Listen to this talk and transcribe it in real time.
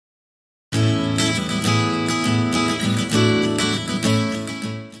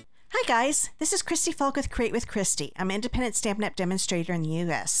Hi guys, this is Christy Fulk with Create with Christy. I'm an independent Stampin' Up! Demonstrator in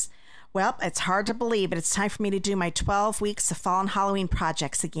the US. Well, it's hard to believe, but it's time for me to do my 12 weeks of fall and Halloween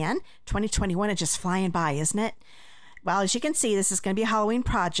projects again. 2021 is just flying by, isn't it? Well, as you can see, this is going to be a Halloween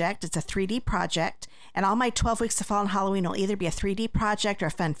project. It's a 3D project, and all my 12 weeks of fall and Halloween will either be a 3D project or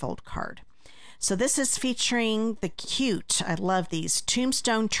a fun fold card. So this is featuring the cute, I love these,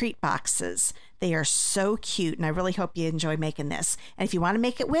 Tombstone Treat Boxes. They are so cute, and I really hope you enjoy making this. And if you want to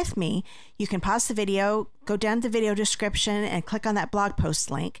make it with me, you can pause the video, go down to the video description, and click on that blog post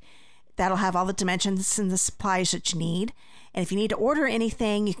link. That'll have all the dimensions and the supplies that you need. And if you need to order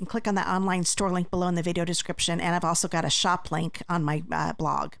anything, you can click on that online store link below in the video description, and I've also got a shop link on my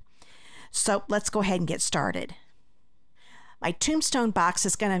blog. So let's go ahead and get started. My Tombstone box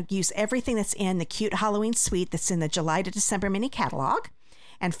is going to use everything that's in the cute Halloween suite that's in the July to December mini catalog.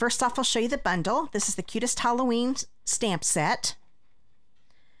 And first off, I'll show you the bundle. This is the Cutest Halloween stamp set,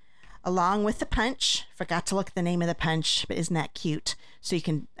 along with the punch. Forgot to look at the name of the punch, but isn't that cute? So you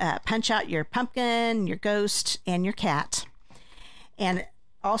can punch out your pumpkin, your ghost, and your cat. And it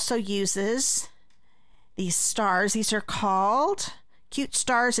also uses these stars. These are called Cute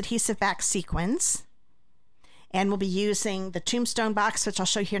Stars Adhesive Back Sequins. And we'll be using the Tombstone box, which I'll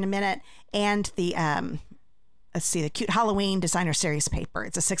show you here in a minute, and the let's see, the Cute Halloween Designer Series paper.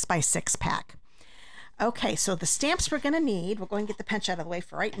 It's a 6x6 pack. Okay, so the stamps we're going to need, we'll go and get the punch out of the way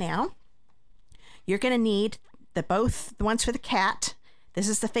for right now. You're going to need both the ones for the cat. This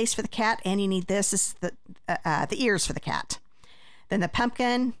is the face for the cat, and you need this is the ears for the cat. Then the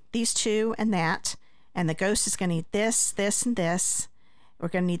pumpkin, these two, and that. And the ghost is going to need this, this, and this. We're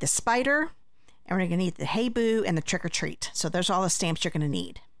going to need the spider, and we're going to need the Hey Boo and the Trick or Treat. So those are all the stamps you're going to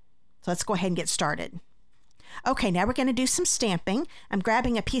need. So let's go ahead and get started. Okay, now we're going to do some stamping. I'm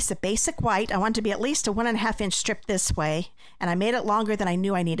grabbing a piece of basic white. I want it to be at least a 1.5 inch strip this way, and I made it longer than I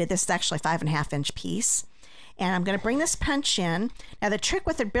knew I needed. This is actually a 5.5 inch piece. And I'm going to bring this punch in. Now the trick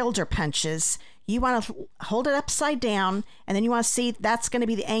with the builder punches, you want to hold it upside down, and then you want to see that's going to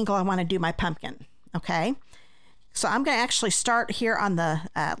be the angle I want to do my pumpkin. Okay, so I'm going to actually start here on the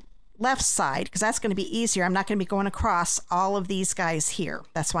left side, because that's going to be easier. I'm not going to be going across all of these guys here.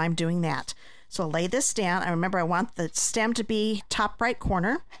 That's why I'm doing that. So I'll lay this down. I remember I want the stem to be top right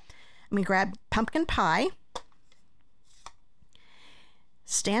corner. I'm going to grab pumpkin pie,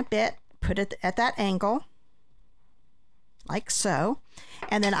 stamp it, put it at that angle, like so.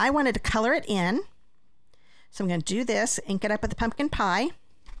 And then I wanted to color it in. So I'm going to do this, ink it up with the pumpkin pie.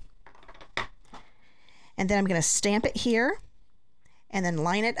 And then I'm going to stamp it here and then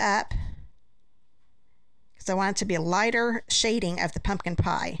line it up, because I want it to be a lighter shading of the pumpkin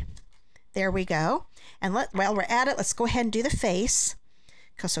pie. There we go. And while we're at it, let's go ahead and do the face.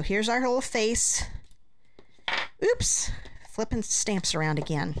 So here's our little face. Oops, flipping stamps around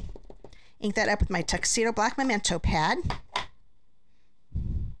again. Ink that up with my Tuxedo Black Memento pad.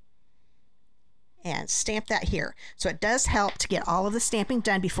 And stamp that here. So it does help to get all of the stamping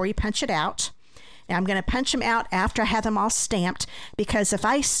done before you punch it out. Now I'm going to punch them out after I have them all stamped, because if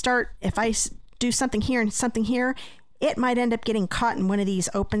I do something here and something here, it might end up getting caught in one of these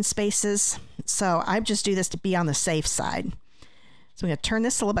open spaces. So I just do this to be on the safe side. So I'm going to turn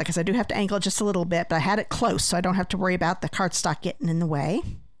this a little bit, because I do have to angle it just a little bit, but I had it close so I don't have to worry about the cardstock getting in the way.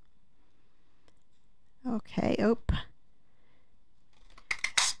 Okay,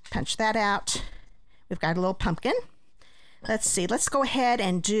 punch that out. We've got a little pumpkin. Let's see, let's go ahead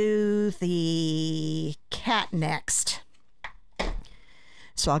and do the cat next.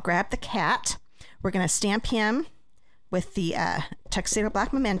 So I'll grab the cat. We're going to stamp him with the Tuxedo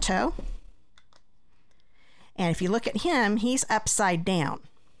Black Memento. And if you look at him, he's upside down.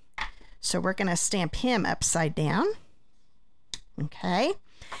 So we're going to stamp him upside down. Okay.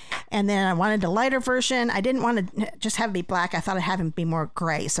 And then I wanted a lighter version. I didn't want to just have it be black. I thought I'd have him be more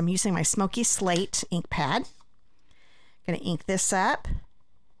gray. So I'm using my Smoky Slate ink pad. Going to ink this up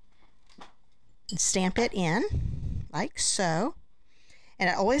and stamp it in like so. And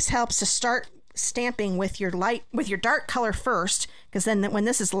it always helps to start stamping with your dark color first, because then when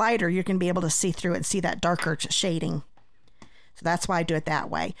this is lighter, you're going to be able to see through it and see that darker shading. So that's why I do it that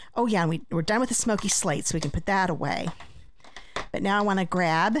way. Oh yeah, and we're done with the Smoky Slate, so we can put that away. But now I want to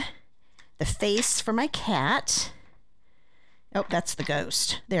grab the face for my cat. Oh, that's the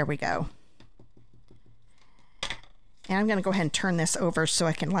ghost. There we go. And I'm going to go ahead and turn this over so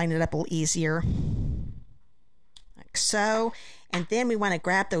I can line it up a little easier. Like so. And then we want to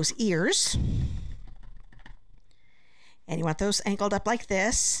grab those ears. And you want those angled up like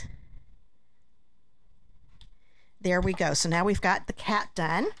this. There we go. So now we've got the cat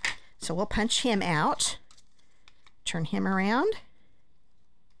done. So we'll punch him out. Turn him around.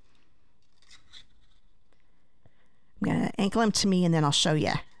 ankle them to me and then I'll show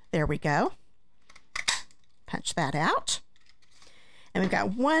you. There we go. Punch that out. And we've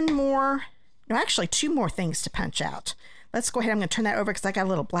got one more, no, actually 2 more things to punch out. Let's go ahead. I'm going to turn that over because I got a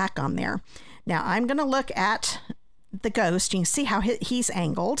little black on there. Now I'm going to look at the ghost. You can see how he's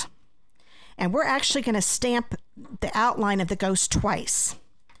angled. And we're actually going to stamp the outline of the ghost twice.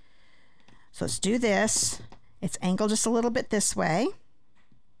 So let's do this. It's angled just a little bit this way.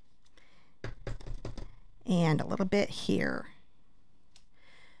 And a little bit here.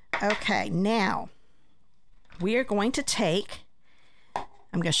 Okay, now we are going to take,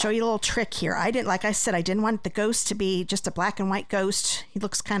 I'm going to show you a little trick here. Like I said, I didn't want the ghost to be just a black and white ghost. He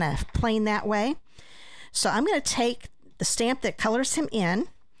looks kind of plain that way. So I'm going to take the stamp that colors him in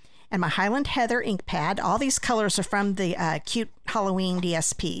and my Highland Heather ink pad. All these colors are from the Cute Halloween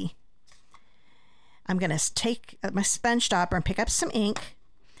DSP. I'm going to take my sponge stopper and pick up some ink.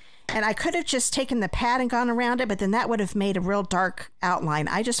 And I could have just taken the pad and gone around it, but then that would have made a real dark outline.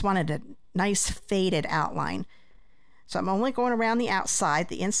 I just wanted a nice faded outline. So I'm only going around the outside.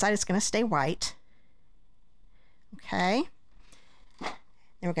 The inside is going to stay white. Okay. Then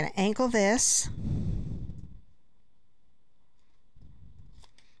we're going to angle this.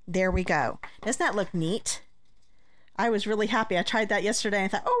 There we go. Doesn't that look neat? I was really happy. I tried that yesterday and I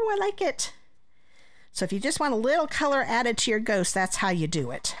thought, oh, I like it. So if you just want a little color added to your ghost, that's how you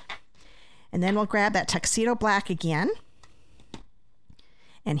do it. And then we'll grab that tuxedo black again.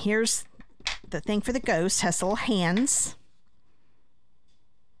 And here's the thing for the ghost, has little hands.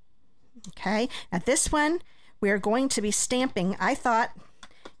 Okay, now this one we're going to be stamping. I thought,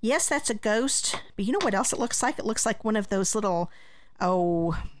 yes, that's a ghost, but you know what else it looks like? It looks like one of those little,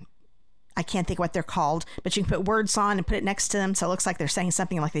 oh, I can't think what they're called, but you can put words on and put it next to them so it looks like they're saying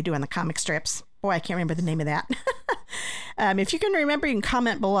something like they do in the comic strips. Boy, I can't remember the name of that. If you can remember, you can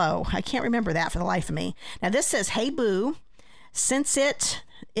comment below. I can't remember that for the life of me. Now this says, hey boo. Since it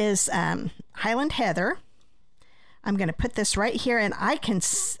is Highland Heather, I'm going to put this right here, and I can,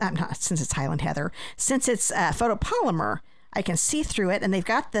 since it's Highland Heather, since it's photopolymer, I can see through it, and they've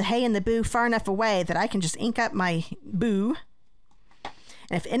got the hey and the boo far enough away that I can just ink up my boo.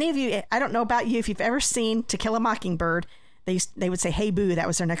 And if any of you, I don't know about you, if you've ever seen To Kill a Mockingbird, they would say, hey boo, that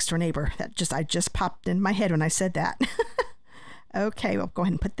was their next door neighbor. I just popped in my head when I said that. Okay, we'll go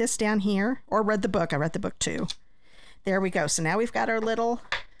ahead and put this down here, or read the book. I read the book too. There we go. So now we've got our little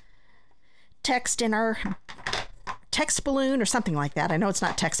text in our text balloon or something like that. I know it's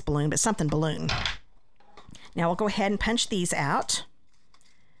not text balloon, but something balloon. Now we'll go ahead and punch these out.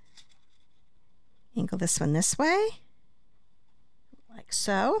 Angle this one this way, like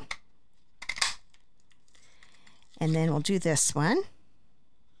so. And then we'll do this one.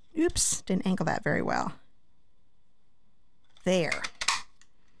 Oops, didn't angle that very well. There.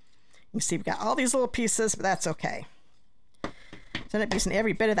 You can see we've got all these little pieces, but that's okay. So end up using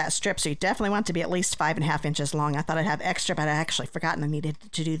every bit of that strip, so you definitely want it to be at least 5.5 inches long. I thought I'd have extra, but I actually forgotten I needed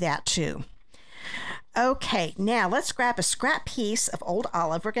to do that too. Okay, now let's grab a scrap piece of old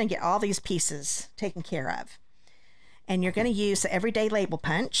olive. We're going to get all these pieces taken care of. And you're going to use the everyday label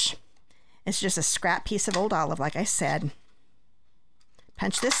punch. It's just a scrap piece of old olive, like I said.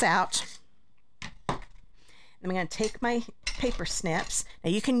 Punch this out. I'm going to take my paper snips. Now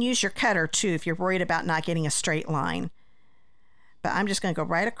you can use your cutter too if you're worried about not getting a straight line. But I'm just going to go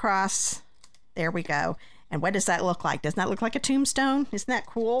right across. There we go. And what does that look like? Doesn't that look like a tombstone? Isn't that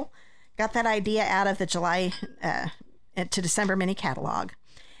cool? Got that idea out of the July to December mini catalog.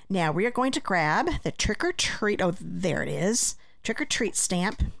 Now we are going to grab the Trick or Treat. Oh, there it is. Trick or Treat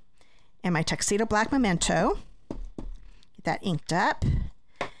stamp and my tuxedo black memento. Get that inked up.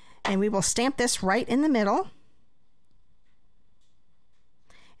 And we will stamp this right in the middle.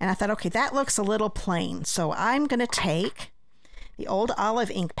 And I thought, okay, that looks a little plain. So I'm going to take the old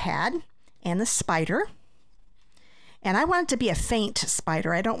olive ink pad and the spider. And I want it to be a faint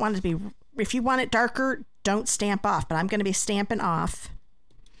spider. I don't want it to be, if you want it darker, don't stamp off, but I'm going to be stamping off.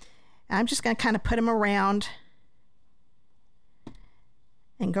 I'm just going to kind of put them around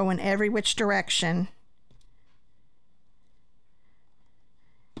and go in every which direction.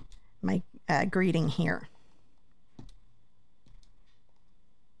 My greeting here.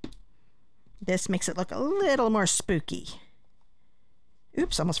 This makes it look a little more spooky.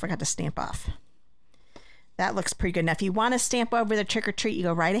 Oops, almost forgot to stamp off. That looks pretty good. Now, if you want to stamp over the Trick or Treat, you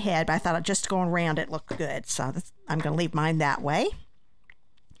go right ahead, but I thought just going around it looked good, so I'm going to leave mine that way.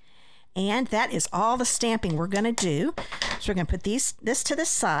 And that is all the stamping we're going to do. So we're going to put this to the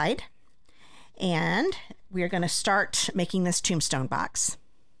side, and we're going to start making this tombstone box.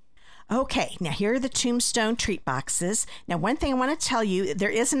 Okay, now here are the Tombstone Treat Boxes. Now, one thing I want to tell you, there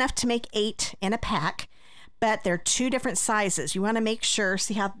is enough to make 8 in a pack, but they're two different sizes. You want to make sure,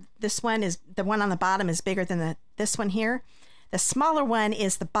 see how this one is, the one on the bottom is bigger than this one here. The smaller one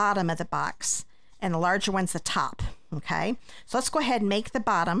is the bottom of the box and the larger one's the top. Okay, so let's go ahead and make the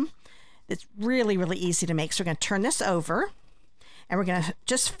bottom. It's really, really easy to make. So we're going to turn this over and we're going to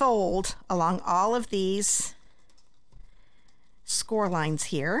just fold along all of these score lines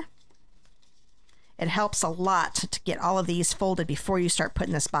here. It helps a lot to get all of these folded before you start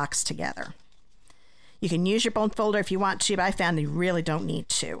putting this box together. You can use your bone folder if you want to, but I found you really don't need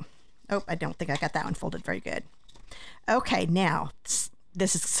to. Oh, I don't think I got that one folded very good. Okay, now,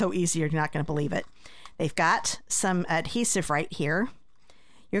 this is so easy, you're not going to believe it. They've got some adhesive right here.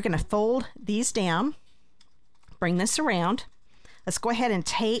 You're going to fold these down, bring this around. Let's go ahead and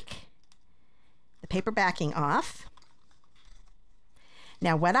take the paper backing off.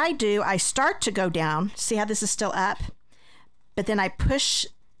 Now what I do, I start to go down. See how this is still up? But then I push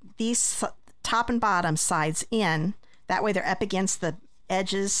these top and bottom sides in. That way they're up against the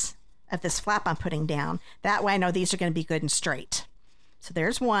edges of this flap I'm putting down. That way I know these are going to be good and straight. So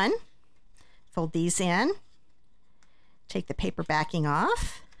there's one. Fold these in. Take the paper backing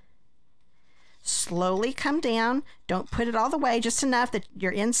off. Slowly come down. Don't put it all the way, just enough that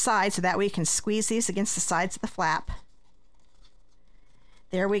you're inside so that way you can squeeze these against the sides of the flap.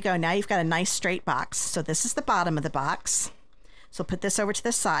 There we go. Now you've got a nice straight box. So this is the bottom of the box. So put this over to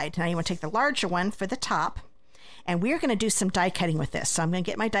the side. Now you want to take the larger one for the top. And we're going to do some die cutting with this. So I'm going to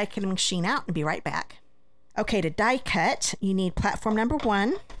get my die cutting machine out and be right back. Okay, to die cut, you need platform number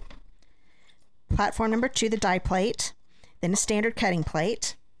 1, platform number 2, the die plate, then a standard cutting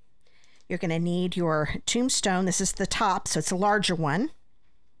plate. You're going to need your tombstone. This is the top, so it's a larger one.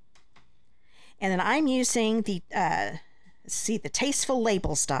 And then I'm using the the Tasteful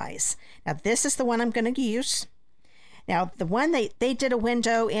Labels dies. Now this is the one I'm going to use. Now the one they did a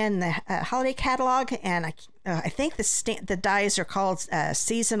window in the holiday catalog, and I think the dies are called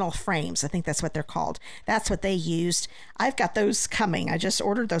seasonal frames. I think that's what they're called. That's what they used. I've got those coming. I just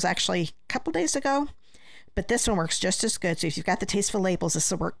ordered those actually a couple days ago, but this one works just as good. So if you've got the Tasteful Labels,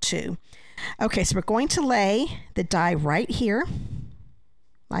 this will work too. Okay, so we're going to lay the die right here,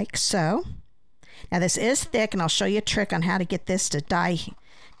 like so. Now this is thick, and I'll show you a trick on how to get this to die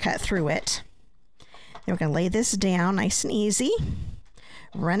cut through it. Then we're going to lay this down nice and easy,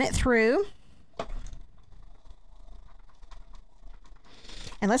 run it through,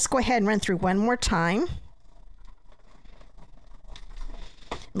 and let's go ahead and run through one more time.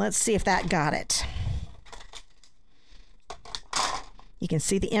 Let's see if that got it. You can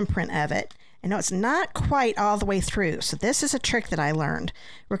see the imprint of it. I know it's not quite all the way through, so this is a trick that I learned.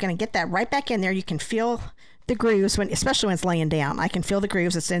 We're going to get that right back in there. You can feel the grooves, especially when it's laying down. I can feel the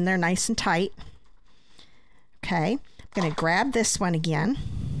grooves. It's in there nice and tight. Okay, I'm going to grab this one again.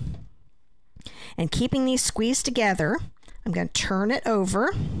 And keeping these squeezed together, I'm going to turn it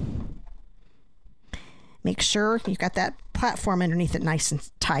over. Make sure you've got that platform underneath it nice and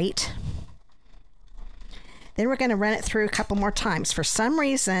tight. Then we're going to run it through a couple more times. For some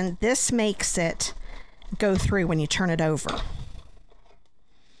reason, this makes it go through when you turn it over.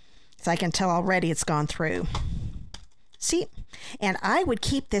 So I can tell already it's gone through. See? And I would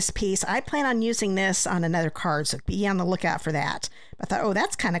keep this piece. I plan on using this on another card, so be on the lookout for that. I thought, oh,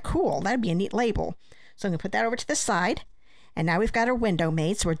 that's kind of cool. That'd be a neat label. So I'm going to put that over to the side. And now we've got our window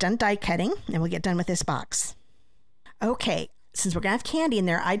made, so we're done die cutting, and we'll get done with this box. Okay. Since we're going to have candy in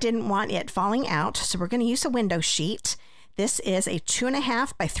there, I didn't want it falling out, so we're going to use a window sheet. This is a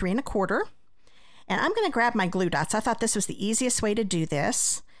 2.5 by 3 1/4. And I'm going to grab my glue dots. I thought this was the easiest way to do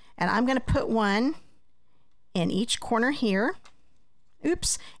this. And I'm going to put one in each corner here.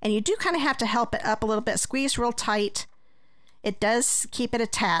 Oops. And you do kind of have to help it up a little bit. Squeeze real tight. It does keep it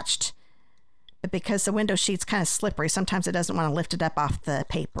attached, but because the window sheet's kind of slippery, sometimes it doesn't want to lift it up off the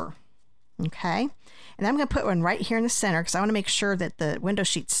paper. Okay. And I'm going to put one right here in the center because I want to make sure that the window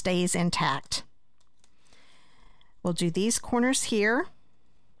sheet stays intact. We'll do these corners here.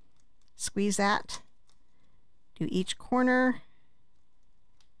 Squeeze that. Do each corner.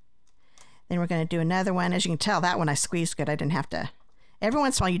 Then we're going to do another one. As you can tell, that one I squeezed good. I didn't have to. Every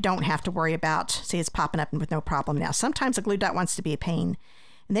once in a while, you don't have to worry about, see, it's popping up with no problem now. Sometimes a glue dot wants to be a pain.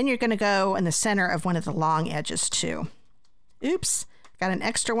 And then you're going to go in the center of one of the long edges too. Oops. Got an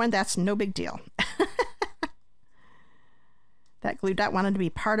extra one. That's no big deal. That glue dot wanted to be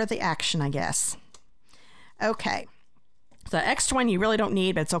part of the action, I guess. Okay. So the extra one you really don't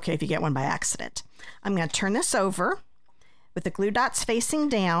need, but it's okay if you get one by accident. I'm going to turn this over with the glue dots facing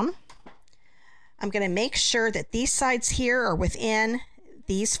down. I'm going to make sure that these sides here are within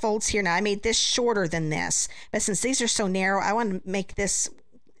these folds here. Now I made this shorter than this, but since these are so narrow, I want to make this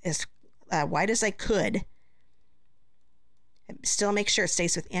as wide as I could. Still make sure it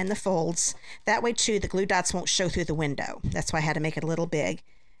stays within the folds. That way too, the glue dots won't show through the window. That's why I had to make it a little big.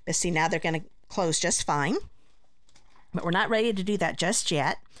 But see, now they're going to close just fine. But we're not ready to do that just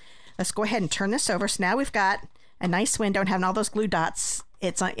yet. Let's go ahead and turn this over. So now we've got a nice window and having all those glue dots,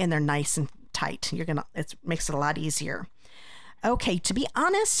 it's in there nice and tight. It makes it a lot easier. Okay, to be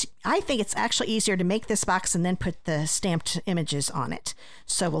honest, I think it's actually easier to make this box and then put the stamped images on it.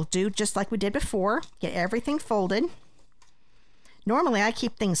 So we'll do just like we did before, get everything folded. Normally I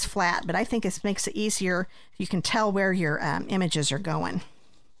keep things flat, but I think it makes it easier. You can tell where your images are going.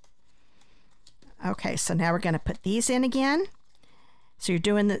 Okay, so now we're going to put these in again. So you're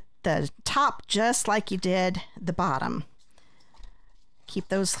doing the top just like you did the bottom. Keep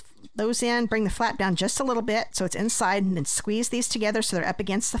those in, bring the flap down just a little bit so it's inside, and then squeeze these together so they're up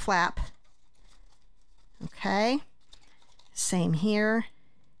against the flap. Okay, same here.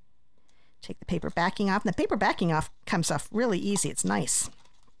 Take the paper backing off. And the paper backing off comes off really easy. It's nice.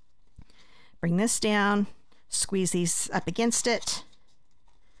 Bring this down, squeeze these up against it.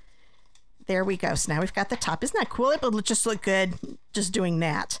 There we go. So now we've got the top. Isn't that cool? It will just look good just doing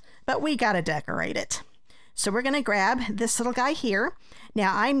that. But we got to decorate it. So we're going to grab this little guy here.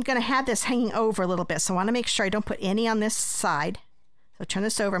 Now I'm going to have this hanging over a little bit. So I want to make sure I don't put any on this side. So turn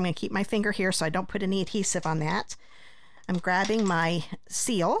this over. I'm going to keep my finger here so I don't put any adhesive on that. I'm grabbing my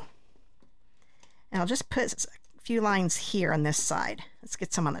seal. And I'll just put a few lines here on this side. Let's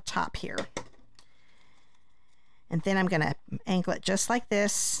get some on the top here. And then I'm going to angle it just like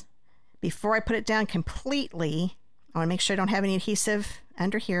this. Before I put it down completely, I want to make sure I don't have any adhesive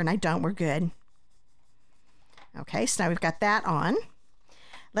under here, and I don't. We're good. Okay, so now we've got that on.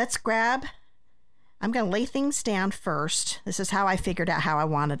 Let's grab, I'm going to lay things down first. This is how I figured out how I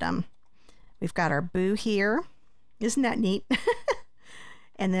wanted them. We've got our boo here. Isn't that neat?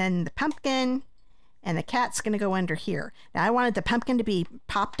 And then the pumpkin, and the cat's going to go under here. Now I wanted the pumpkin to be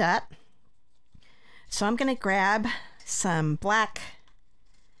popped up. So I'm going to grab some black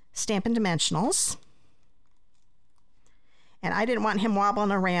Stampin' Dimensionals. And I didn't want him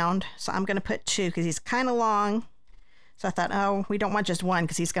wobbling around, so I'm going to put 2 because he's kind of long. So I thought, oh, we don't want just 1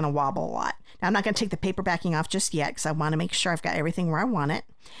 because he's going to wobble a lot. Now I'm not going to take the paper backing off just yet because I want to make sure I've got everything where I want it.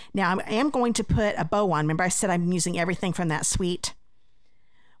 Now I am going to put a bow on. Remember I said I'm using everything from that suite?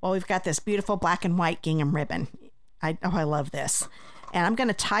 Well, we've got this beautiful black and white gingham ribbon. I love this. And I'm going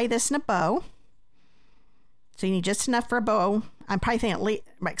to tie this in a bow. So you need just enough for a bow. I'm probably thinking at least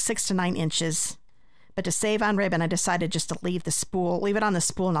like 6 to 9 inches. But to save on ribbon, I decided just to leave it on the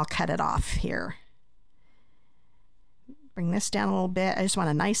spool, and I'll cut it off here. Bring this down a little bit. I just want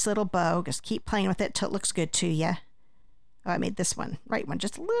a nice little bow. Just keep playing with it till it looks good to you. Oh, I made this one, right one,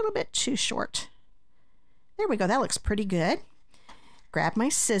 just a little bit too short. There we go. That looks pretty good. Grab my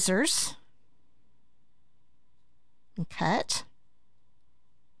scissors and cut.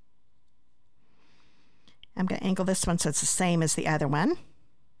 I'm going to angle this one so it's the same as the other one.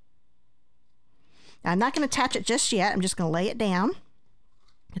 Now, I'm not going to attach it just yet. I'm just going to lay it down.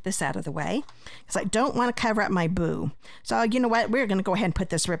 Get this out of the way because I don't want to cover up my boo. So you know what? We're going to go ahead and put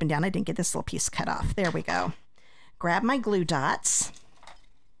this ribbon down. I didn't get this little piece cut off. There we go. Grab my glue dots.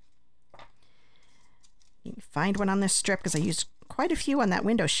 You can find one on this strip because I used quite a few on that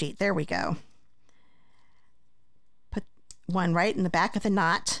window sheet. There we go. Put one right in the back of the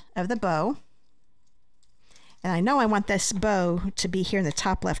knot of the bow. And I know I want this bow to be here in the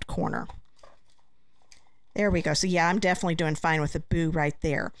top left corner. There we go. So yeah, I'm definitely doing fine with the boo right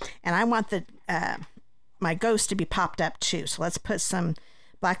there. And I want the my ghost to be popped up too. So let's put some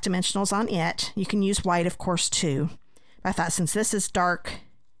black dimensionals on it. You can use white, of course, too. But I thought since this is dark,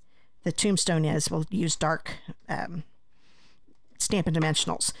 the tombstone is, we'll use dark Stampin'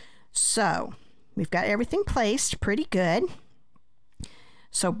 Dimensionals. So we've got everything placed pretty good.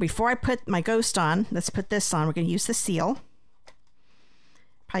 So before I put my ghost on, let's put this on. We're going to use the seal.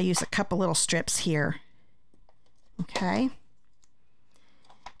 Probably use a couple little strips here. Okay.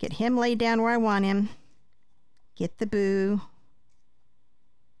 Get him laid down where I want him. Get the boo.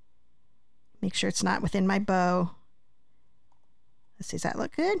 Make sure it's not within my bow. Let's see, does that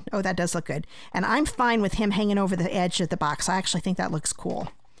look good? Oh, that does look good. And I'm fine with him hanging over the edge of the box. I actually think that looks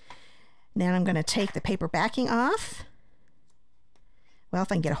cool. Then I'm going to take the paper backing off. Well,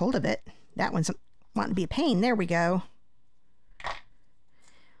 if I can get a hold of it. That one's wanting to be a pain. There we go.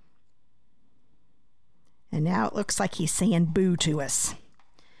 And now it looks like he's saying boo to us.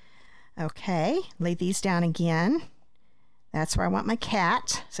 Okay, lay these down again. That's where I want my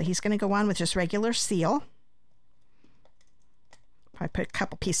cat. So he's going to go on with just regular seal. Probably put a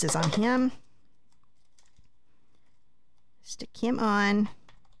couple pieces on him. Stick him on.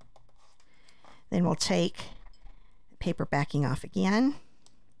 Then we'll take paper backing off again.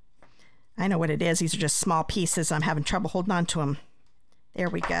 I know what it is. These are just small pieces. I'm having trouble holding on to them. There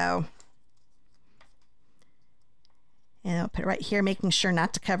we go. And I'll put it right here, making sure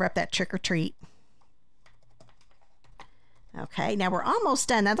not to cover up that trick or treat. Okay, now we're almost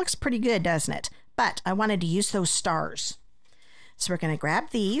done. That looks pretty good, doesn't it? But I wanted to use those stars. So we're going to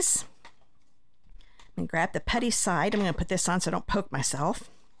grab these. I'm going to grab the putty side. I'm going to put this on so I don't poke myself.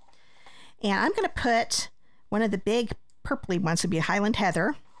 And I'm going to put one of the big purpley ones, would be a Highland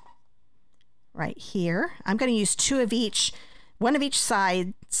Heather, right here. I'm going to use two of each, one of each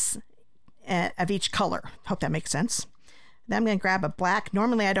sides of each color. Hope that makes sense. Then I'm going to grab a black.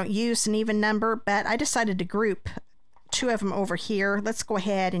 Normally I don't use an even number, but I decided to group two of them over here. Let's go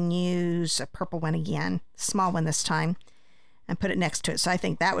ahead and use a purple one again, small one this time, and put it next to it. So I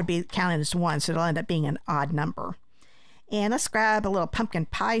think that would be counted as one, so it'll end up being an odd number. And let's grab a little pumpkin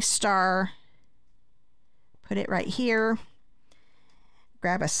pie star, put it right here.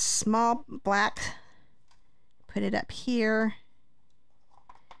 Grab a small black, put it up here.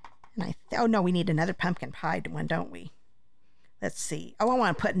 And oh no, we need another pumpkin pie one, don't we? Let's see. Oh, I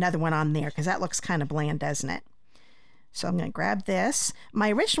want to put another one on there because that looks kind of bland, doesn't it? So I'm going to grab this.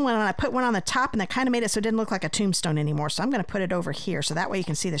 My original one, I put one on the top and that kind of made it so it didn't look like a tombstone anymore. So I'm going to put it over here so that way you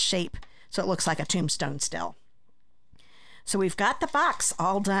can see the shape so it looks like a tombstone still. So we've got the box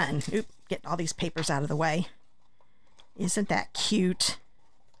all done. Oop, get all these papers out of the way. Isn't that cute?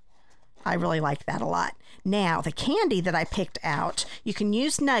 I really like that a lot. Now, the candy that I picked out, you can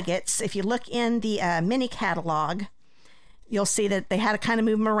use nuggets. If you look in the mini catalog, you'll see that they had to kind of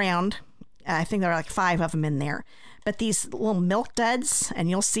move them around. I think there are like 5 of them in there. But these little milk duds, and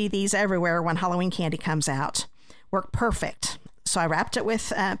you'll see these everywhere when Halloween candy comes out, work perfect. So I wrapped it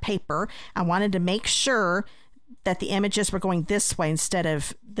with paper. I wanted to make sure that the images were going this way instead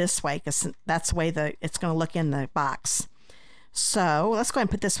of this way, because that's the way it's going to look in the box. So let's go ahead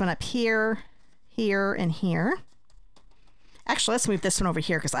and put this one up here, here, and here. Actually, let's move this one over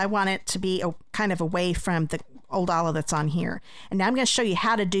here because I want it to be kind of away from the old olive that's on here. And now I'm going to show you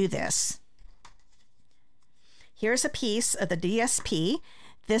how to do this. Here's a piece of the DSP.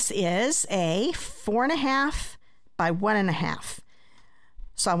 This is a 4.5 by 1.5.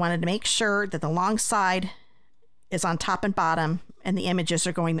 So I wanted to make sure that the long side is on top and bottom and the images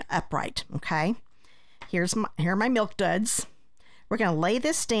are going upright. Okay. Here are my milk duds. We're going to lay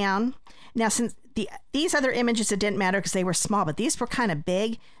this down. Now, since these other images, it didn't matter because they were small, but these were kind of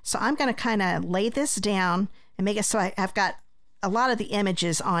big. So I'm going to kind of lay this down and make it so I've got a lot of the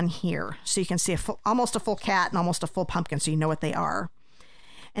images on here. So you can see almost a full cat and almost a full pumpkin, so you know what they are.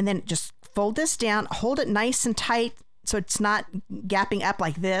 And then just fold this down, hold it nice and tight so it's not gapping up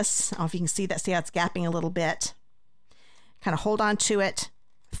like this. I don't know if you can see that. See how it's gapping a little bit. Kind of hold on to it,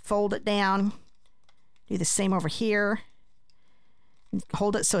 fold it down. Do the same over here.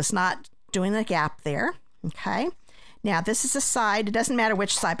 Hold it so it's not doing the gap there. Okay. Now this is the side. It doesn't matter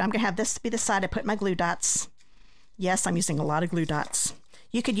which side, but I'm going to have this be the side I put my glue dots. Yes, I'm using a lot of glue dots.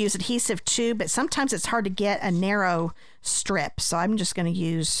 You could use adhesive too, but sometimes it's hard to get a narrow strip. So I'm just going to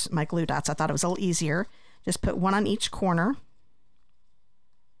use my glue dots. I thought it was a little easier. Just put one on each corner.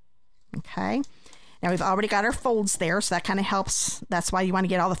 Okay. Now we've already got our folds there, so that kind of helps. That's why you want to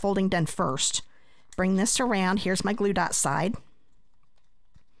get all the folding done first. Bring this around. Here's my glue dot side.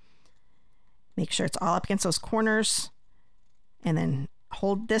 Make sure it's all up against those corners. And then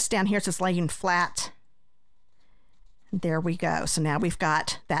hold this down here so it's laying flat. There we go. So now we've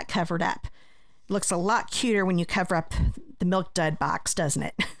got that covered up. It looks a lot cuter when you cover up the milk dud box, doesn't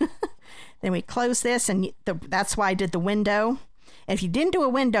it? Then we close this, and that's why I did the window. And if you didn't do a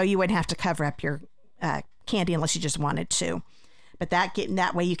window, you wouldn't have to cover up your candy unless you just wanted to. But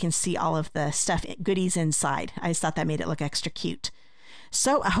that way you can see all of the stuff, goodies inside. I just thought that made it look extra cute.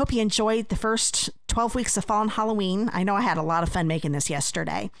 So I hope you enjoyed the first 12 weeks of Fall and Halloween. I know I had a lot of fun making this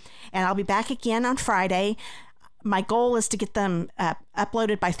yesterday. And I'll be back again on Friday. My goal is to get them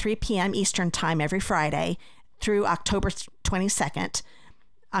uploaded by 3 p.m. Eastern time every Friday through October 22nd.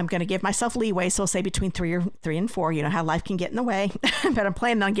 I'm going to give myself leeway, so I'll say between 3 and 4. You know how life can get in the way. But I'm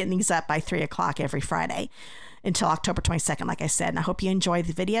planning on getting these up by 3 o'clock every Friday until October 22nd, like I said. And I hope you enjoy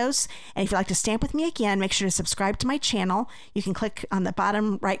the videos. And if you'd like to stamp with me again, make sure to subscribe to my channel. You can click on the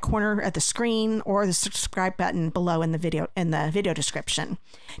bottom right corner of the screen or the subscribe button below in the video description.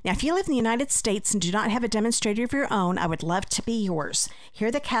 Now, if you live in the United States and do not have a demonstrator of your own, I would love to be yours.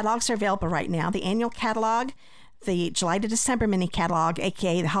 Here the catalogs are available right now. The annual catalog, the July to December mini catalog,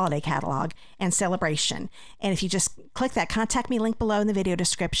 aka the holiday catalog, and celebration. And if you just click that contact me link below in the video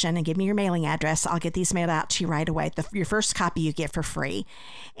description and give me your mailing address, I'll get these mailed out to you right away. Your first copy you get for free.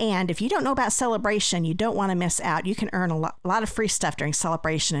 And if you don't know about celebration, you don't want to miss out. You can earn a lot of free stuff during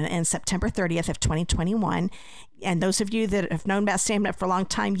celebration and ends September 30th of 2021. And those of you that have known about Stampin' Up for a long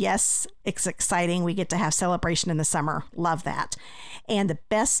time, yes, it's exciting. We get to have celebration in the summer. Love that. And the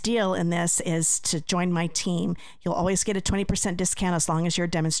best deal in this is to join my team. You'll always get a 20% discount as long as you're a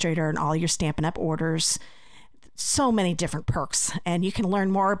demonstrator and all your Stampin' Up orders. So many different perks. And you can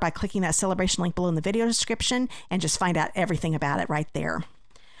learn more by clicking that celebration link below in the video description and just find out everything about it right there.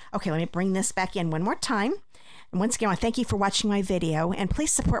 Okay, let me bring this back in one more time. And once again, I want to thank you for watching my video, and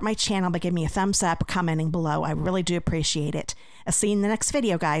please support my channel by giving me a thumbs up or commenting below. I really do appreciate it. I'll see you in the next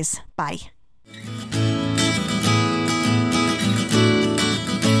video, guys. Bye.